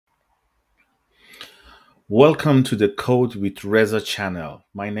Welcome to the Code with Reza channel.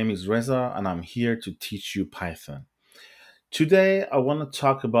 My name is Reza and I'm here to teach you Python. Today, I want to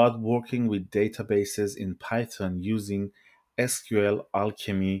talk about working with databases in Python using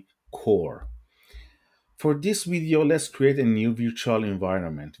SQLAlchemy CORE. For this video, let's create a new virtual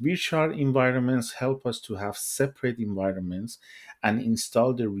environment. Virtual environments help us to have separate environments and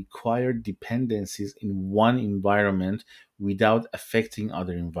install the required dependencies in one environment without affecting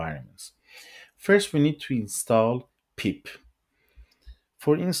other environments. First, we need to install pip.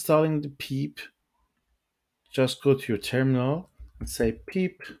 For installing the pip, just go to your terminal and say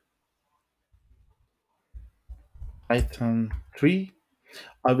pip python 3.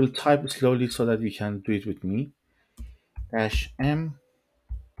 I will type slowly so that you can do it with me. -m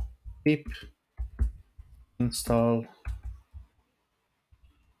pip install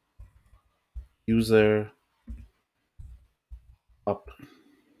user upgrade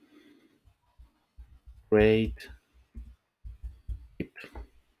pip.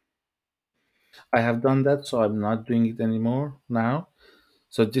 I have done that, so I'm not doing it anymore now.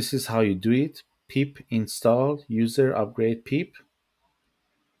 So this is how you do it. Pip install user upgrade pip.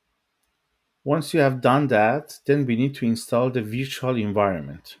 Once you have done that, then we need to install the virtual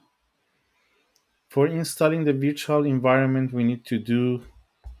environment. For installing the virtual environment, we need to do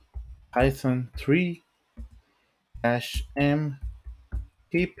python 3 -m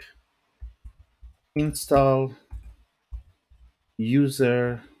pip install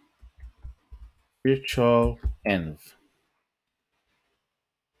user virtual env.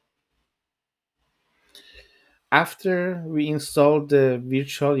 After we install the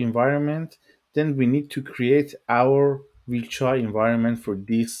virtual environment, then we need to create our virtual environment for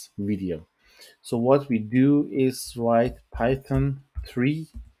this video. So what we do is write python 3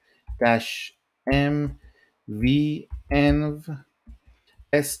 -m venv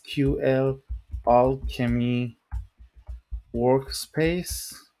SQLAlchemy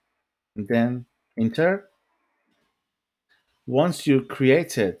workspace, then enter. Once you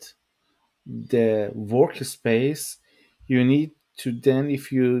created the workspace, you need to then,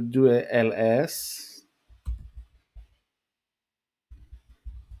 if you do a ls,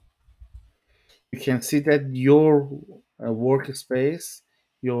 you can see that your workspace,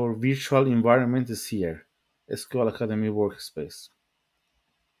 your virtual environment is here. SQLAlchemy workspace.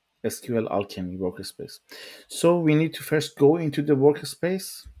 SQLAlchemy workspace. So we need to first go into the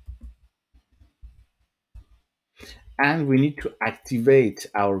workspace and we need to activate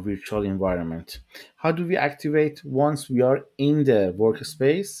our virtual environment. How do we activate? Once we are in the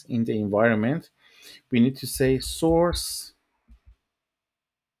workspace, in the environment, we need to say source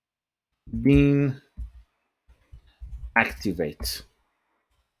bin activate.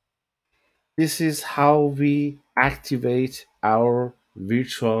 This is how we activate our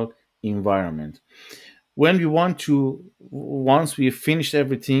virtual environment. When we want to, once we finished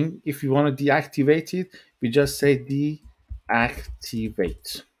everything, if we want to deactivate it, we just say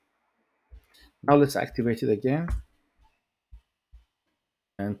deactivate. Now let's activate it again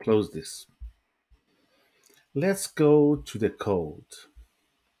and close this. Let's go to the code.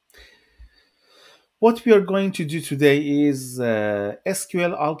 What we are going to do today is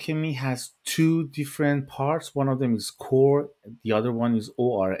SQLAlchemy has two different parts. One of them is core, the other one is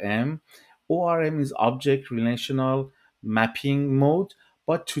ORM. ORM is object relational mapping mode,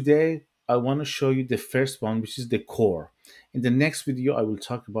 but today I want to show you the first one, which is the core. In the next video, I will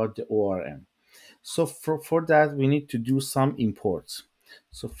talk about the ORM. So for that, we need to do some imports.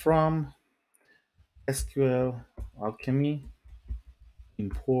 So from SQLAlchemy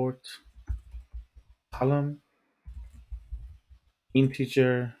import column,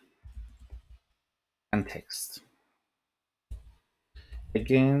 integer, and text.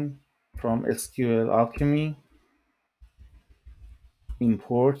 Again, from SQLAlchemy,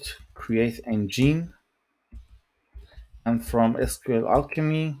 import create engine, and from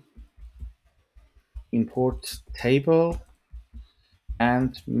SQLAlchemy, import table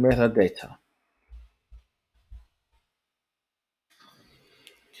and metadata.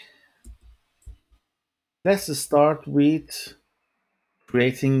 Let's start with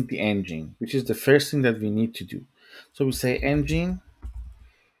creating the engine, which is the first thing that we need to do. So we say engine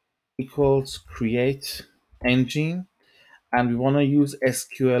equals create engine, and we want to use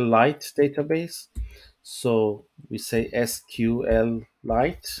SQLite database. So we say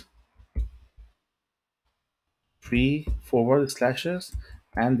SQLite 3 forward slashes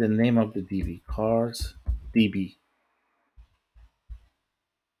and the name of the DB, cars DB.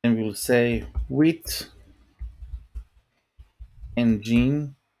 Then we will say with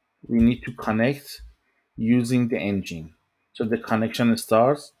engine, we need to connect using the engine. So the connection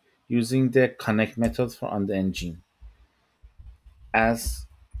starts using the connect method on the engine as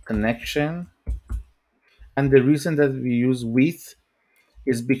connection. And the reason that we use with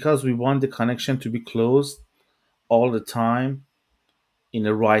is because we want the connection to be closed all the time in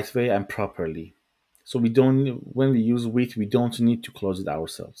the right way and properly. So we don't, when we use with, we don't need to close it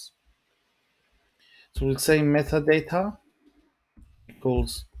ourselves. So we'll say metadata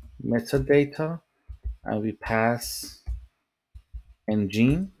equals metadata, and we pass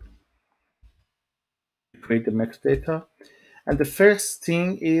engine, create the metadata. And the first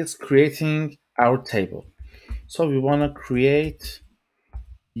thing is creating our table. So we want to create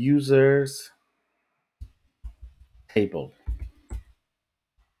users table.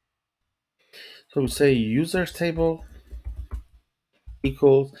 So we say users table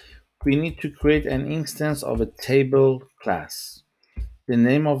equals, we need to create an instance of a table class. The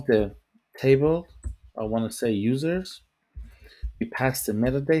name of the table, I want to say users. We pass the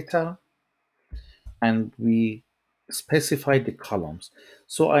metadata and we specify the columns.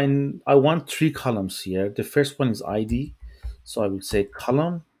 So I want three columns here. The first one is ID. So I will say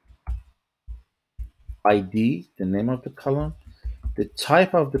column ID, the name of the column, the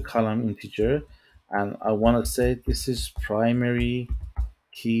type of the column integer, and I want to say this is primary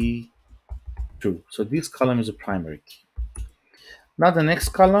key true. So this column is a primary key. Now the next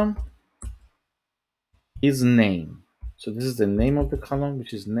column is name. So this is the name of the column,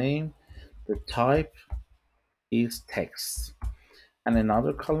 which is name. The type is text. And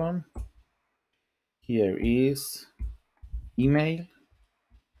another column here is email.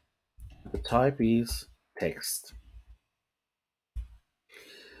 The type is text.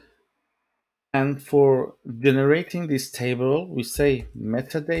 And for generating this table, we say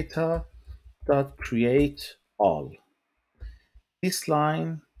metadata dot create all. This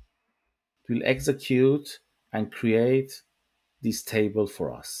line will execute and create this table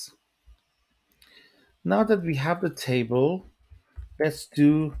for us. Now that we have the table, let's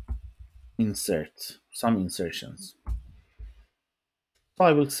do some insertions. So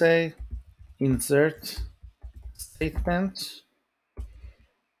I will say insert statement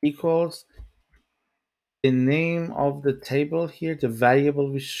equals the name of the table here, the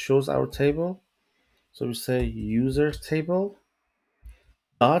variable which shows our table. So we say users table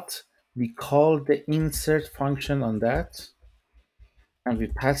dot, we call the insert function on that, and we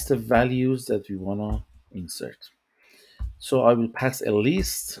pass the values that we want to insert. So I will pass a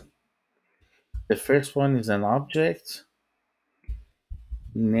list. The first one is an object,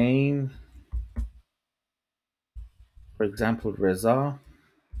 name, for example, Reza,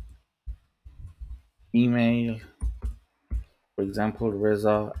 email, for example,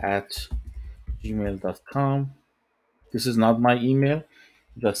 Reza at gmail.com. This is not my email,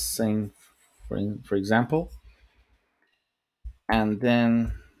 just saying for example. And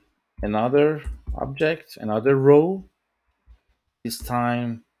then another object, another row. This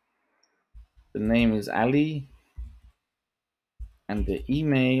time the name is Ali and the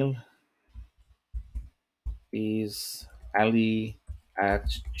email is ali at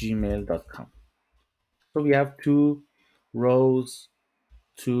gmail.com. So we have two rows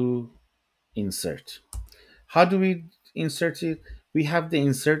to insert. How do we insert it? We have the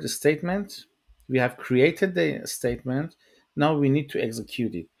insert statement. We have created the statement. Now we need to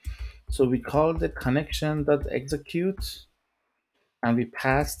execute it. So we call the connection.execute and we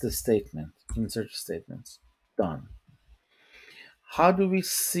pass the statement, insert statements. Done. How do we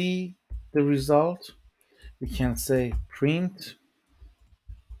see the result? We can say print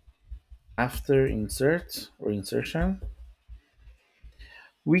after insert or insertion.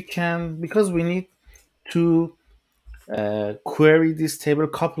 We can, because we need to query this table a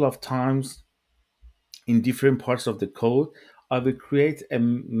couple of times in different parts of the code, I will create a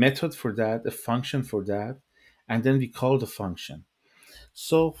method for that, a function for that, and then we call the function.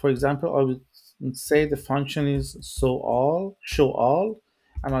 So for example, I would say the function is show all,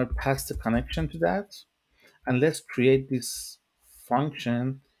 and I'll pass the connection to that. And let's create this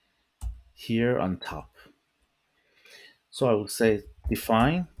function here on top. So I will say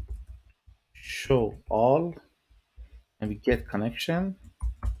define show all, and we get connection.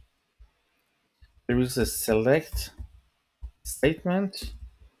 There is a select statement.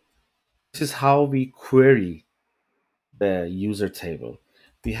 This is how we query the user table.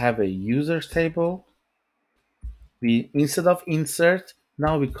 We have a users table. We, instead of insert,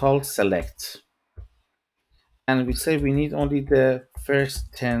 now we call select. And we say we need only the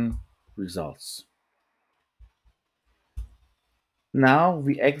first 10 results. Now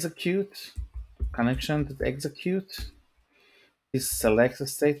we execute connection to execute this select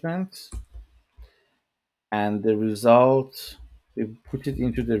statement, and the result We put it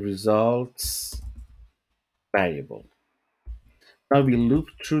into the results variable. Now we loop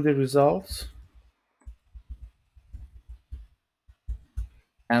through the results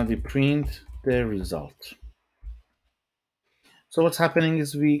and we print the result. So what's happening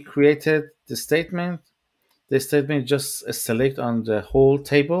is we created the statement. The statement just select on the whole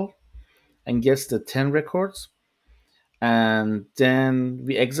table and gets the 10 records, and then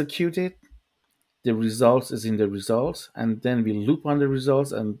we execute it. The results is in the results, and then we loop on the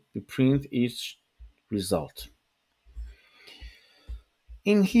results and we print each result.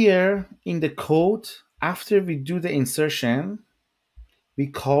 In here, in the code, after we do the insertion, we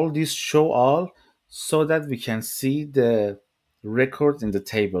call this show all so that we can see the records in the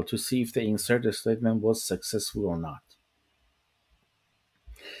table to see if the insert statement was successful or not.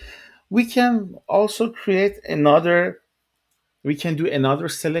 We can also create another, we can do another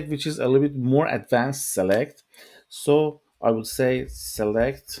select, which is a little bit more advanced select. So I would say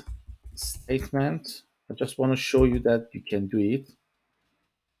select statement. I just want to show you that you can do it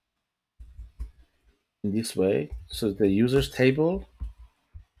in this way. So the users table,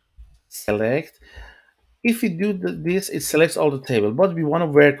 select. If we do this, it selects all the table, but we want a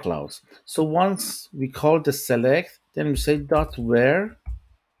where clause. So once we call the select, then we say dot where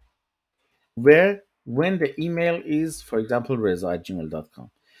when the email is, for example,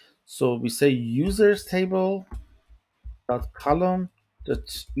 reza@gmail.com. So we say users table dot column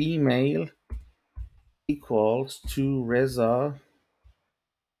dot email equals to reza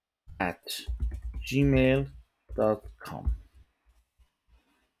at gmail.com.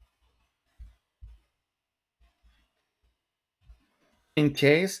 In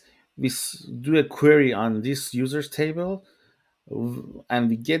case we do a query on this users table and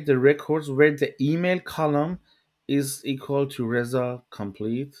we get the records where the email column is equal to reza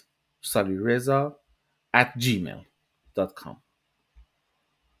at gmail.com.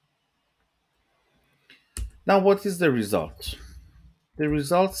 Now, what is the result? The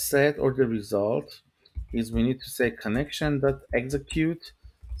result set or the result is we need to say connection.execute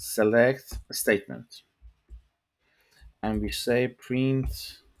select statement. And we say print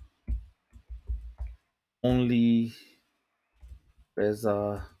only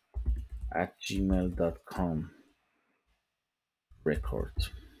reza at gmail.com record.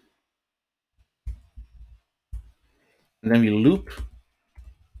 And then we loop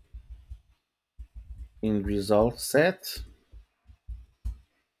in result set.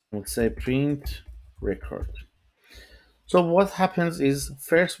 We'll say print record. So what happens is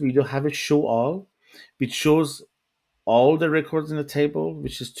first we do have a show all, which shows all the records in the table,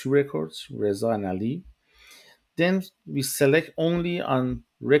 which is two records, Reza and Ali. Then we select only on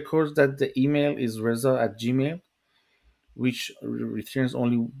records that the email is Reza at Gmail, which returns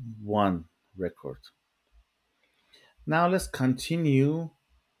only one record. Now let's continue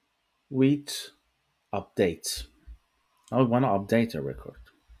with update. Now we want to update a record.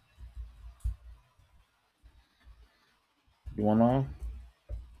 You want to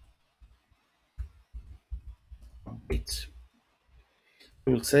update.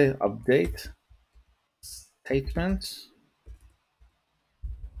 We'll say update statement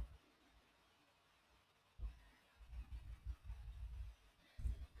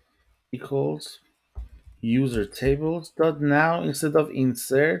equals user tables dot now instead of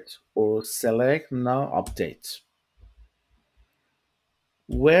insert or select, now update,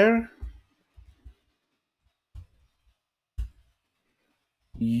 where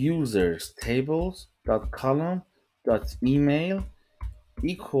users tables dot column dot email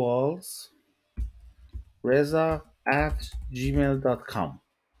equals reza at gmail.com.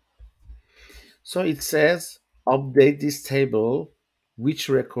 So it says update this table, which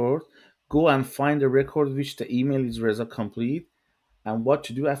record, go and find the record which the email is reza complete, and what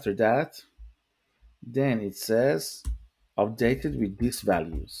to do after that. Then it says updated with these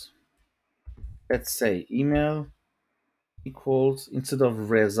values. Let's say email equals, instead of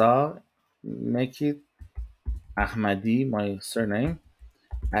Reza, make it Ahmadi, my surname,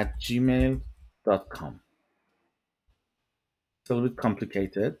 at gmail.com. It's a little bit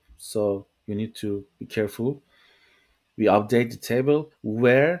complicated, so you need to be careful. We update the table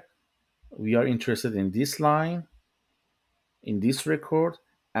where we are interested in this line, in this record,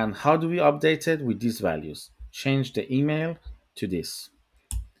 and how do we update it with these values? Change the email to this.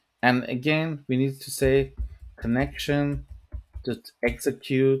 And again, we need to say connection to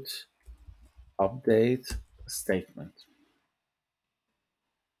execute update statement.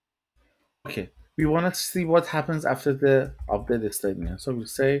 Okay, we want to see what happens after the update statement. So we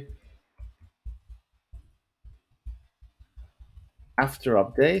say after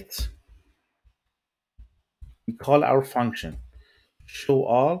update, we call our function. show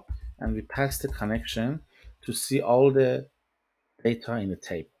all, and we pass the connection to see all the data in the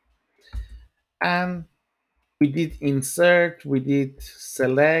table. And we did insert, we did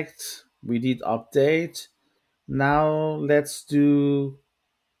select, we did update. Now let's do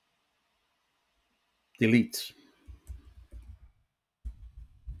delete.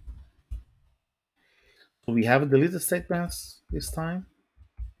 So we have deleted statements this time.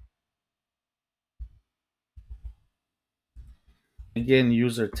 Again,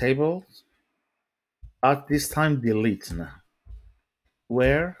 user table, but this time delete now.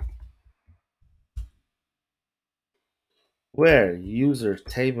 Where user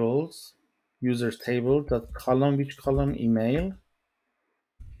table dot column, which column? Email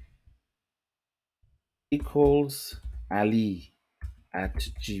equals ali at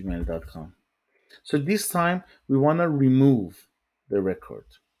gmail.com. So this time we want to remove the record.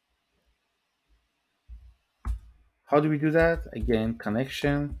 How do we do that? Again,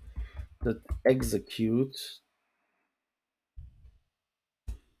 connection that execute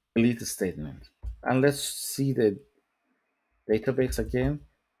delete statement. And let's see the database again.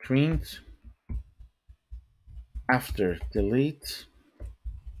 Print after delete,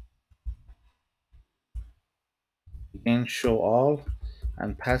 again show all,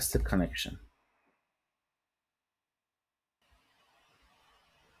 and pass the connection.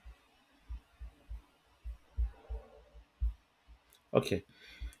 Okay,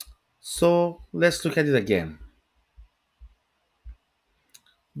 so let's look at it again.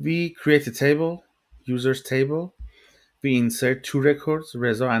 We create a table, users table. We insert two records,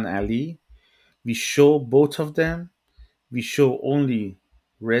 Reza and Ali. We show both of them. We show only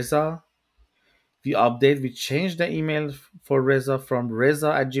Reza. We update, we change the email for Reza from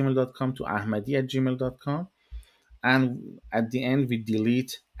reza at gmail.com to ahmadi at gmail.com. And at the end, we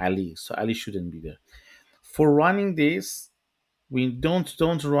delete Ali. So Ali shouldn't be there. For running this, we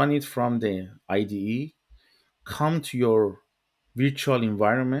don't run it from the IDE. Come to your virtual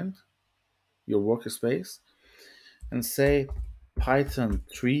environment, your workspace, and say Python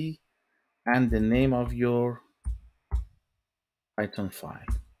 3 and the name of your Python file.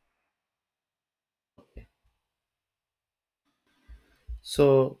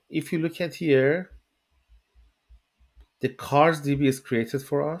 So if you look at here, the cars DB is created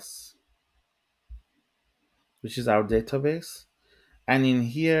for us, which is our database. And in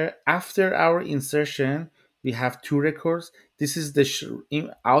here, after our insertion, we have two records. This is the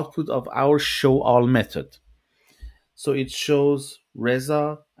output of our show all method. So it shows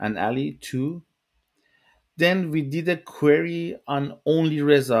Reza and Ali too. Then we did a query on only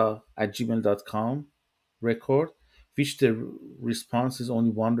Reza at gmail.com record, which the response is only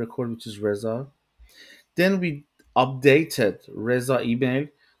one record, which is Reza. Then we updated Reza email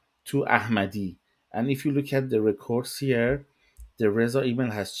to Ahmadi. And if you look at the records here, the Reza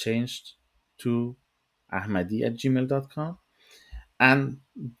email has changed to ahmadi at gmail.com. And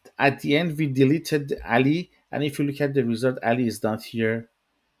at the end, we deleted Ali. And if you look at the result, Ali is not here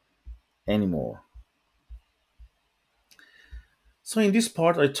anymore. So in this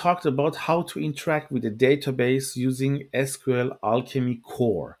part, I talked about how to interact with the database using SQLAlchemy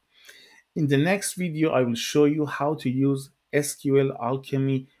CORE. In the next video, I will show you how to use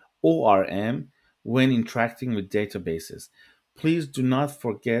SQLAlchemy ORM when interacting with databases. Please do not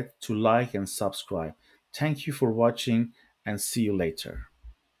forget to like and subscribe. Thank you for watching and see you later.